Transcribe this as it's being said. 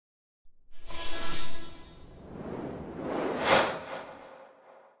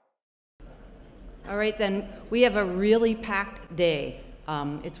right then, we have a really packed day.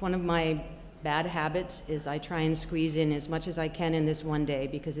 It's one of my bad habits is I try and squeeze in as much as I can in this one day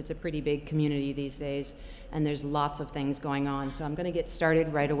because it's a pretty big community these days and there's lots of things going on. So I'm going to get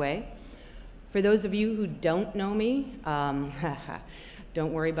started right away. For those of you who don't know me,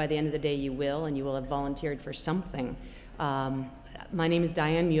 don't worry, by the end of the day you will, and you will have volunteered for something. My name is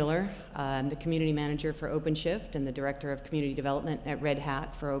Diane Mueller. I'm the community manager for OpenShift and the director of community development at Red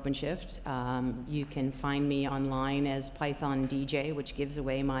Hat for OpenShift. You can find me online as Python DJ, which gives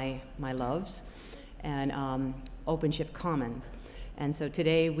away my loves, and OpenShift Commons. And so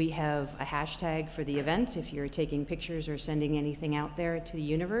today we have a hashtag for the event. If you're taking pictures or sending anything out there to the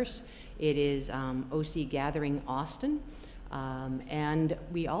universe, it is OC Gathering Austin. And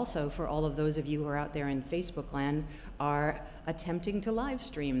we also, for all of those of you who are out there in Facebook land, are attempting to live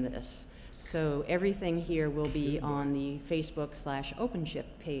stream this. So everything here will be on the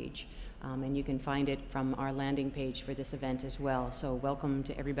Facebook/OpenShift page, and you can find it from our landing page for this event as well. So welcome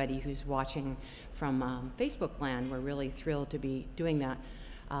to everybody who's watching from Facebook land. We're really thrilled to be doing that.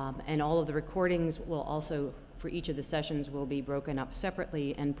 And all of the recordings will also, for each of the sessions, will be broken up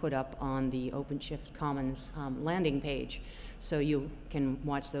separately and put up on the OpenShift Commons landing page. So you can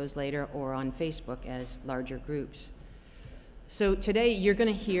watch those later or on Facebook as larger groups. So today you're going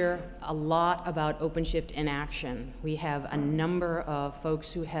to hear a lot about OpenShift in action. We have a number of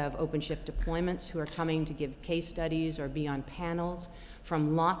folks who have OpenShift deployments who are coming to give case studies or be on panels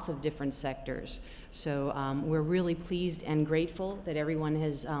from lots of different sectors. So we're really pleased and grateful that everyone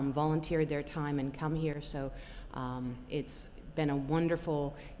has volunteered their time and come here. So it's been a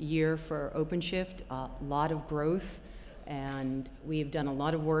wonderful year for OpenShift, a lot of growth. And we've done a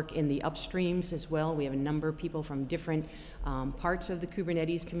lot of work in the upstreams as well. We have a number of people from different parts of the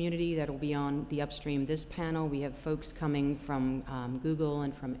Kubernetes community that will be on the upstream this panel. We have folks coming from Google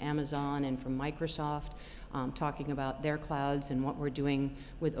and from Amazon and from Microsoft talking about their clouds and what we're doing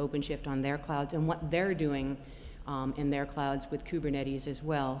with OpenShift on their clouds and what they're doing in their clouds with Kubernetes as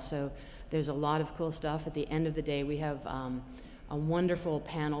well. So there's a lot of cool stuff. At the end of the day, we have a wonderful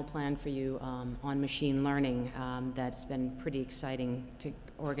panel planned for you on machine learning that's been pretty exciting to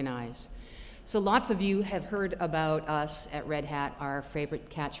organize. So lots of you have heard about us at Red Hat. Our favorite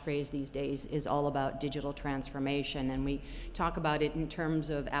catchphrase these days is all about digital transformation, and we talk about it in terms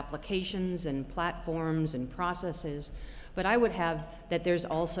of applications and platforms and processes. But I would have that there's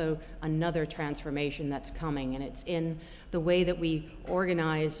also another transformation that's coming, and it's in the way that we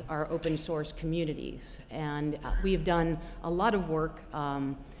organize our open source communities. And we have done a lot of work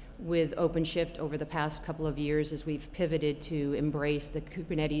with OpenShift over the past couple of years as we've pivoted to embrace the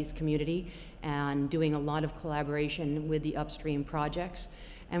Kubernetes community and doing a lot of collaboration with the upstream projects.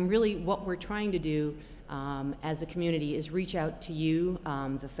 And really what we're trying to do as a community is reach out to you,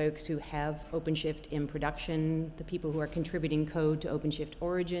 the folks who have OpenShift in production, the people who are contributing code to OpenShift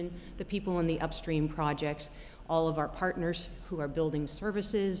Origin, the people in the upstream projects, all of our partners who are building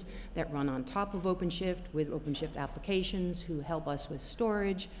services that run on top of OpenShift with OpenShift applications, who help us with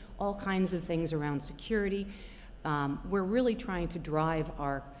storage, all kinds of things around security. We're really trying to drive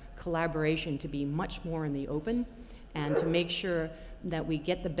our collaboration to be much more in the open and to make sure that we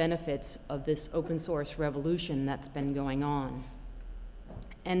get the benefits of this open source revolution that's been going on.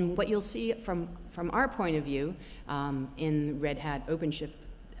 And what you'll see from our point of view in Red Hat OpenShift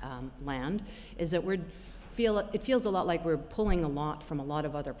land is that it feels a lot like we're pulling a lot from a lot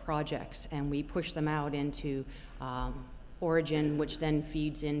of other projects, and we push them out into Origin, which then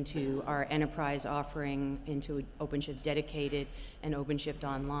feeds into our enterprise offering, into OpenShift Dedicated and OpenShift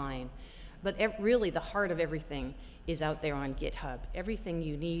Online. But really the heart of everything is out there on GitHub. Everything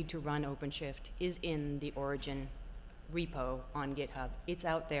you need to run OpenShift is in the Origin repo on GitHub. It's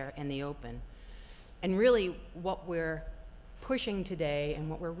out there in the open. And really what we're pushing today and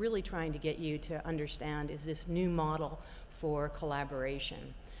what we're really trying to get you to understand is this new model for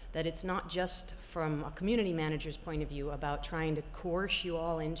collaboration. That it's not just from a community manager's point of view about trying to coerce you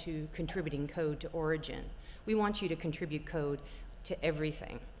all into contributing code to Origin. We want you to contribute code to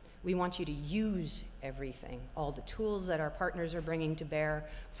everything. We want you to use everything, all the tools that our partners are bringing to bear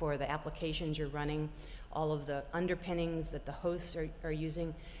for the applications you're running, all of the underpinnings that the hosts are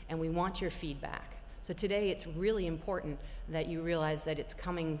using, and we want your feedback. So today it's really important that you realize that it's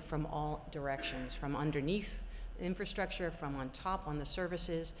coming from all directions, from underneath the infrastructure, from on top on the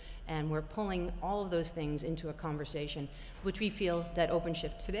services, and we're pulling all of those things into a conversation, which we feel that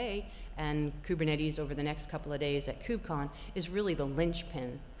OpenShift today and Kubernetes over the next couple of days at KubeCon is really the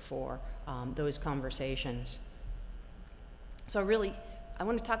linchpin for those conversations. So really, I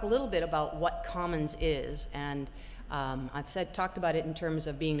want to talk a little bit about what Commons is, and I've talked about it in terms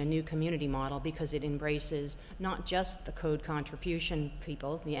of being a new community model because it embraces not just the code contribution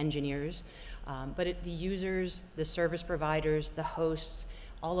people, the engineers, but the users, the service providers, the hosts,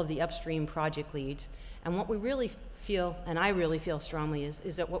 all of the upstream project leads. And what we really feel, and I really feel strongly,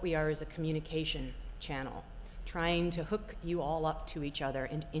 is that what we are is a communication channel, trying to hook you all up to each other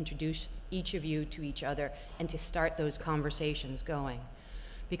and introduce each of you to each other and to start those conversations going.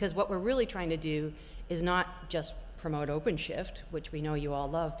 Because what we're really trying to do is not just promote OpenShift, which we know you all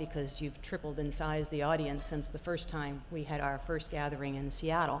love because you've tripled in size the audience since the first time we had our first gathering in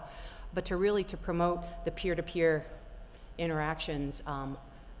Seattle, but to really promote the peer-to-peer interactions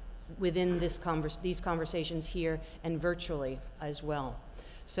within these conversations here and virtually as well.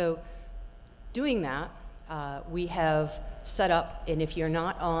 So doing that, we have set up, and if you're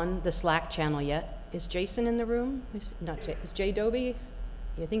not on the Slack channel yet, is Jason in the room? Is Jay Doby?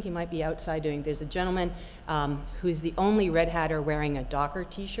 I think he might be outside there's a gentleman who's the only Red Hatter wearing a Docker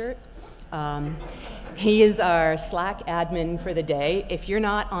t-shirt. He is our Slack admin for the day. If you're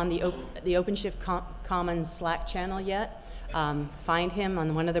not on the OpenShift Commons Slack channel yet, find him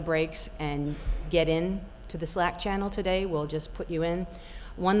on one of the breaks and get in to the Slack channel today. We'll just put you in.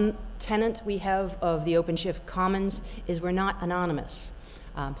 One tenet we have of the OpenShift Commons is we're not anonymous.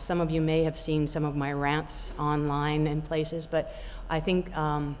 Some of you may have seen some of my rants online and places, but I think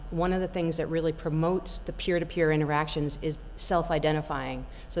one of the things that really promotes the peer-to-peer interactions is self-identifying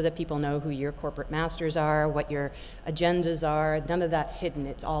so that people know who your corporate masters are, what your agendas are. None of that's hidden.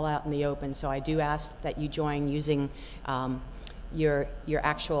 It's all out in the open. So I do ask that you join using your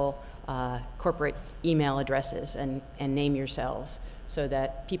actual corporate email addresses and name yourselves so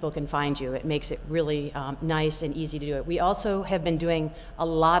that people can find you. It makes it really nice and easy to do it. We also have been doing a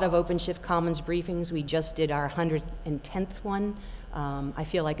lot of OpenShift Commons briefings. We just did our 110th one. I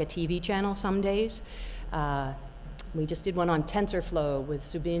feel like a TV channel some days. We just did one on TensorFlow with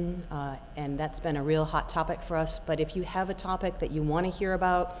Subin, and that's been a real hot topic for us. But if you have a topic that you want to hear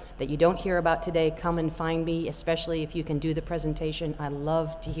about, that you don't hear about today, come and find me, especially if you can do the presentation. I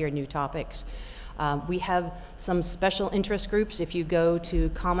love to hear new topics. We have some special interest groups. If you go to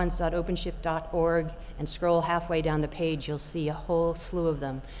commons.openshift.org and scroll halfway down the page, you'll see a whole slew of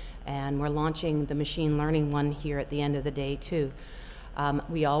them. And we're launching the machine learning one here at the end of the day, too.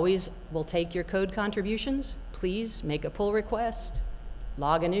 We always will take your code contributions. Please make a pull request,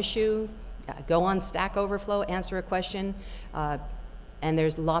 log an issue, go on Stack Overflow, answer a question. And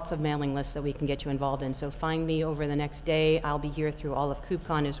there's lots of mailing lists that we can get you involved in. So find me over the next day. I'll be here through all of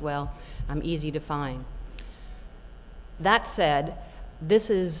KubeCon as well. I'm easy to find. That said,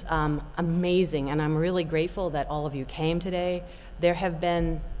 this is amazing, and I'm really grateful that all of you came today.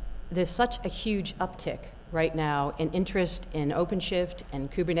 There's such a huge uptick right now in interest in OpenShift and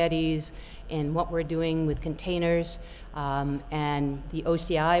Kubernetes, in what we're doing with containers, and the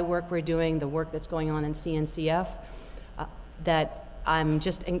OCI work we're doing, the work that's going on in CNCF, that I'm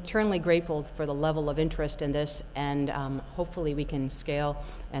just eternally grateful for the level of interest in this, and hopefully we can scale,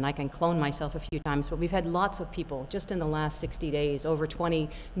 and I can clone myself a few times. But we've had lots of people, just in the last 60 days, over 20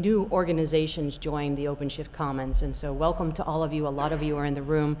 new organizations join the OpenShift Commons, and so welcome to all of you. A lot of you are in the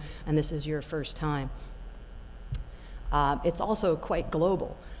room, and this is your first time. It's also quite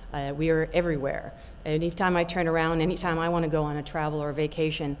global. We are everywhere. Anytime I turn around, anytime I want to go on a travel or a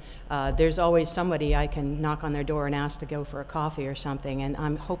vacation, there's always somebody I can knock on their door and ask to go for a coffee or something, and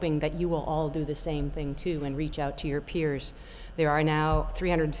I'm hoping that you will all do the same thing too and reach out to your peers. There are now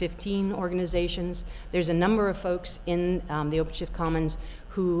 315 organizations. There's a number of folks in the OpenShift Commons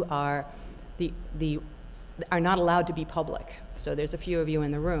who are not allowed to be public. So there's a few of you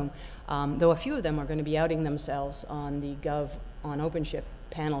in the room, though a few of them are going to be outing themselves on the Gov on OpenShift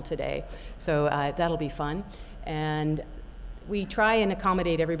panel today. So that'll be fun. And we try and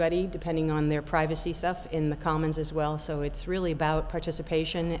accommodate everybody depending on their privacy stuff in the Commons as well. So it's really about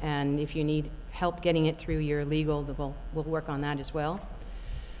participation, and if you need help getting it through your legal, we'll work on that as well.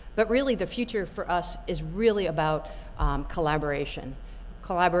 But really the future for us is really about collaboration.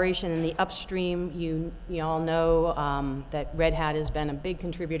 Collaboration in the upstream. You all know that Red Hat has been a big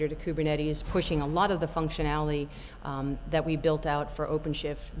contributor to Kubernetes, pushing a lot of the functionality that we built out for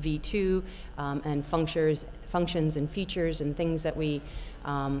OpenShift v2 and functions and features and things that we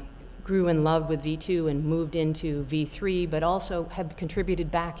grew and loved with v2 and moved into v3, but also have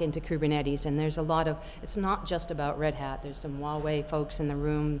contributed back into Kubernetes. And there's a lot of, it's not just about Red Hat. There's some Huawei folks in the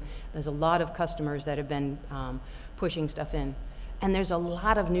room. There's a lot of customers that have been pushing stuff in. And there's a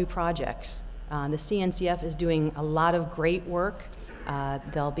lot of new projects. The CNCF is doing a lot of great work.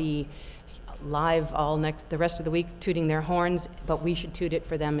 There'll be live the rest of the week tooting their horns, but we should toot it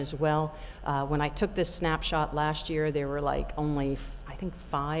for them as well. When I took this snapshot last year, there were like only, I think,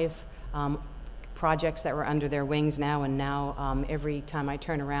 5 projects that were under their wings now, and now every time I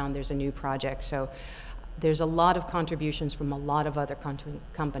turn around, there's a new project. So there's a lot of contributions from a lot of other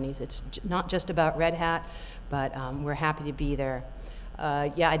companies. It's not just about Red Hat, but we're happy to be there.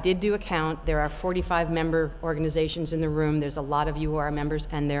 Yeah, I did do a count. There are 45 member organizations in the room. There's a lot of you who are members,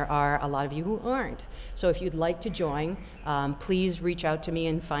 and there are a lot of you who aren't. So if you'd like to join, please reach out to me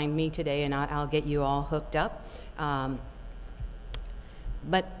and find me today, and I'll get you all hooked up.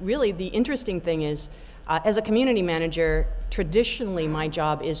 But really, the interesting thing is, as a community manager, traditionally my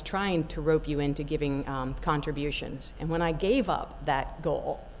job is trying to rope you into giving contributions. And when I gave up that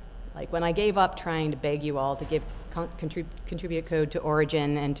goal, like when I gave up trying to beg you all to give contribute code to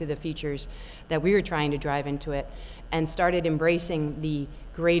Origin and to the features that we were trying to drive into it, and started embracing the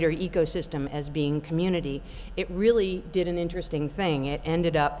greater ecosystem as being community, it really did an interesting thing. It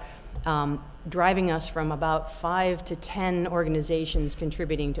ended up driving us from about 5 to 10 organizations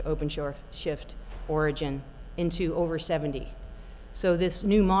contributing to OpenShift Origin into over 70. So this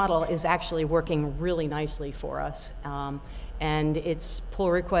new model is actually working really nicely for us. And its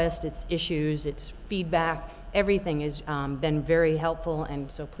pull requests, its issues, its feedback, everything has been very helpful,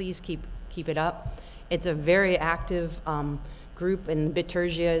 and so please keep it up. It's a very active group, and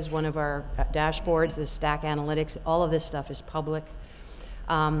Bitergia is one of our dashboards, the Stack Analytics, all of this stuff is public.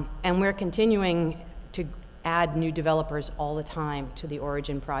 And we're continuing to add new developers all the time to the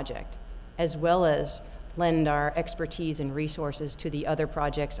Origin project, as well as lend our expertise and resources to the other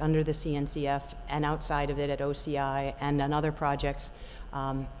projects under the CNCF and outside of it at OCI and on other projects.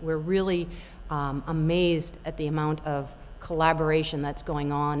 We're really amazed at the amount of collaboration that's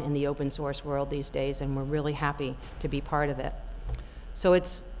going on in the open source world these days, and we're really happy to be part of it. So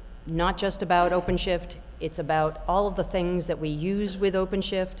it's not just about OpenShift, it's about all of the things that we use with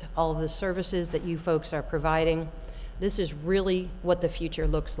OpenShift, all of the services that you folks are providing. This is really what the future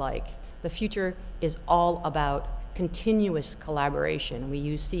looks like. The future is all about continuous collaboration. We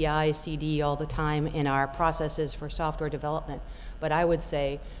use CI, CD all the time in our processes for software development. But I would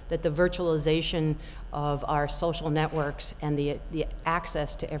say that the virtualization of our social networks and the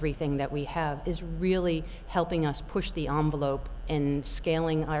access to everything that we have is really helping us push the envelope in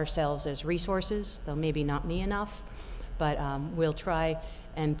scaling ourselves as resources, though maybe not me enough, but we'll try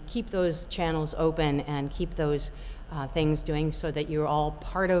and keep those channels open and keep those things doing so that you're all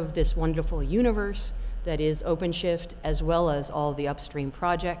part of this wonderful universe that is OpenShift, as well as all the upstream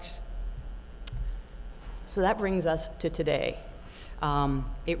projects. So that brings us to today.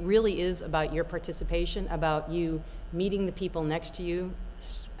 It really is about your participation, about you meeting the people next to you,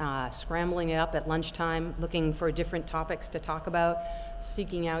 scrambling it up at lunchtime, looking for different topics to talk about,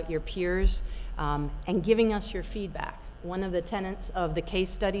 seeking out your peers, and giving us your feedback. One of the tenets of the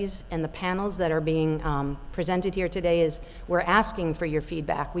case studies and the panels that are being presented here today is we're asking for your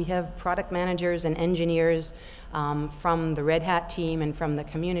feedback. We have product managers and engineers from the Red Hat team and from the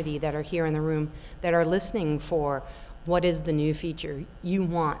community that are here in the room that are listening for what is the new feature you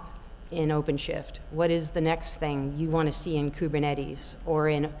want in OpenShift? What is the next thing you want to see in Kubernetes or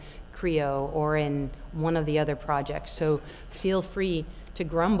in Creo or in one of the other projects? So feel free to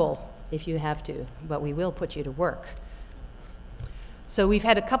grumble if you have to, but we will put you to work. So we've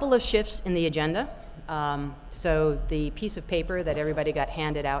had a couple of shifts in the agenda. So the piece of paper that everybody got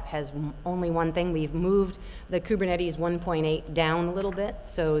handed out has only one thing. We've moved the Kubernetes 1.8 down a little bit,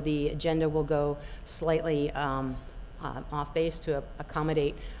 so the agenda will go slightly off base to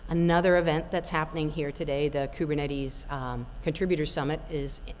accommodate another event that's happening here today. The Kubernetes Contributor Summit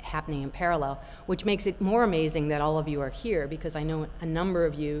is happening in parallel, which makes it more amazing that all of you are here, because I know a number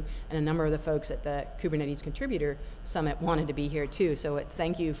of you and a number of the folks at the Kubernetes Contributor Summit wanted to be here too, so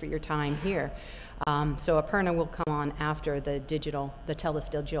thank you for your time here. So Aparna will come on after the TELUS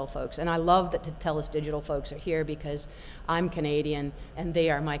Digital folks. And I love that the TELUS Digital folks are here because I'm Canadian and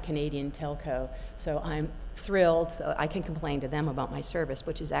they are my Canadian telco. So I'm thrilled, so I can complain to them about my service,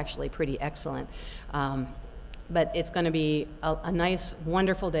 which is actually pretty excellent. But it's going to be a nice,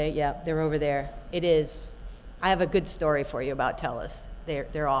 wonderful day. Yeah, they're over there. It is. I have a good story for you about TELUS.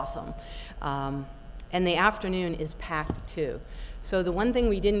 They're awesome. And the afternoon is packed too. So the one thing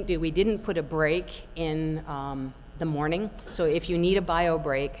we didn't do, we didn't put a break in the morning. So if you need a bio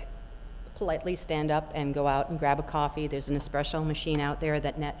break, politely stand up and go out and grab a coffee. There's an espresso machine out there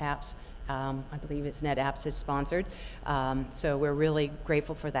that NetApps, I believe it's NetApps is sponsored. So we're really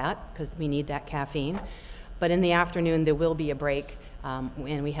grateful for that because we need that caffeine. But in the afternoon, there will be a break,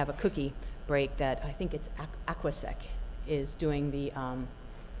 and we have a cookie break that I think it's Aquasec is doing the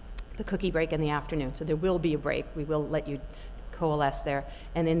the cookie break in the afternoon. So there will be a break. We will let you coalesce there.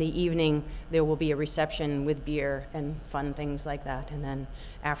 And in the evening, there will be a reception with beer and fun things like that. And then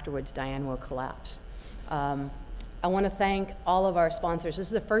afterwards, Diane will collapse. I want to thank all of our sponsors. This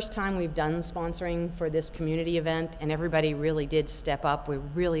is the first time we've done sponsoring for this community event, and everybody really did step up. We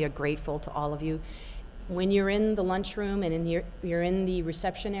really are grateful to all of you. When you're in the lunchroom and you're in the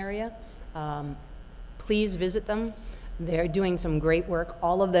reception area, please visit them. They're doing some great work.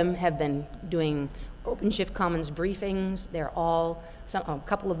 All of them have been doing OpenShift Commons briefings. A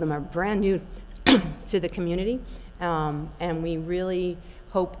couple of them are brand new to the community, and we really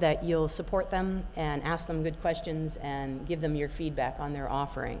hope that you'll support them and ask them good questions and give them your feedback on their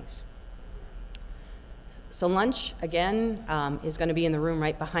offerings. So lunch, again, is going to be in the room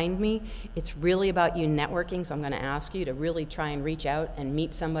right behind me. It's really about you networking, so I'm going to ask you to really try and reach out and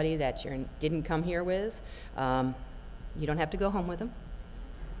meet somebody that you didn't come here with. You don't have to go home with them.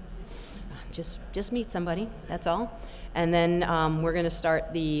 Just meet somebody, that's all. And then we're going to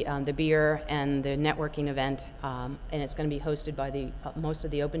start the beer and the networking event, and it's going to be hosted by most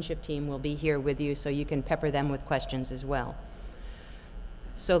of the OpenShift team will be here with you, so you can pepper them with questions as well.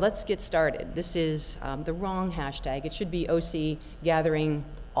 So let's get started. This is the wrong hashtag. It should be OC Gathering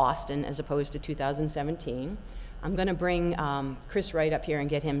Austin as opposed to 2017. I'm going to bring Chris Wright up here and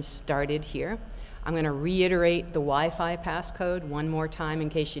get him started here. I'm going to reiterate the Wi-Fi passcode one more time in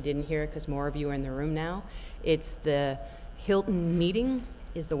case you didn't hear it, because more of you are in the room now. It's the Hilton meeting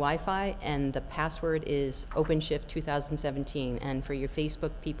is the Wi-Fi, and the password is OpenShift 2017. And for your Facebook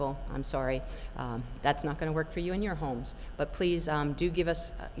people, I'm sorry, that's not going to work for you in your homes. But please do give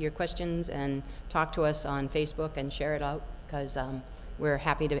us your questions and talk to us on Facebook and share it out, because we're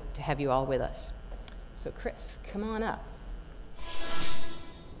happy to have you all with us. So Chris, come on up.